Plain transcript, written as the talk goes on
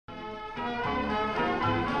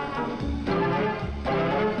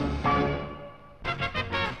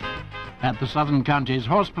at the Southern Counties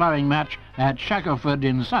horse ploughing match at Shackleford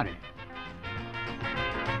in Surrey.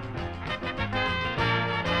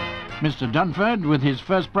 Mr. Dunford with his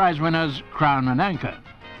first prize winners, Crown and Anchor.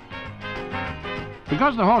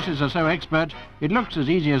 Because the horses are so expert, it looks as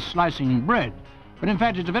easy as slicing bread, but in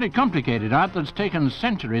fact it's a very complicated art that's taken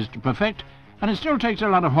centuries to perfect, and it still takes a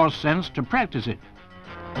lot of horse sense to practice it.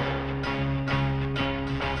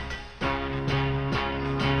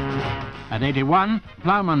 At 81,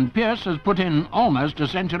 ploughman Pierce has put in almost a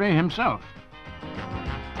century himself.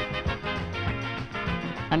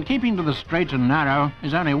 And keeping to the straight and narrow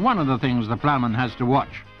is only one of the things the ploughman has to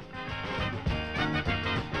watch.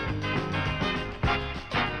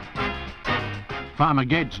 Farmer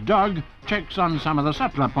Gates' dog checks on some of the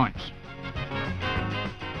subtler points.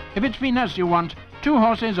 If it's finesse you want, 2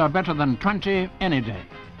 horses are better than 20 any day.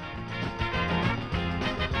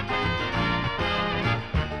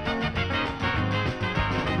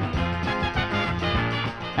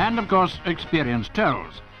 And of course, experience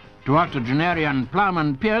tells. To octogenarian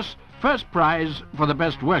ploughman Pierce, first prize for the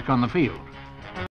best work on the field.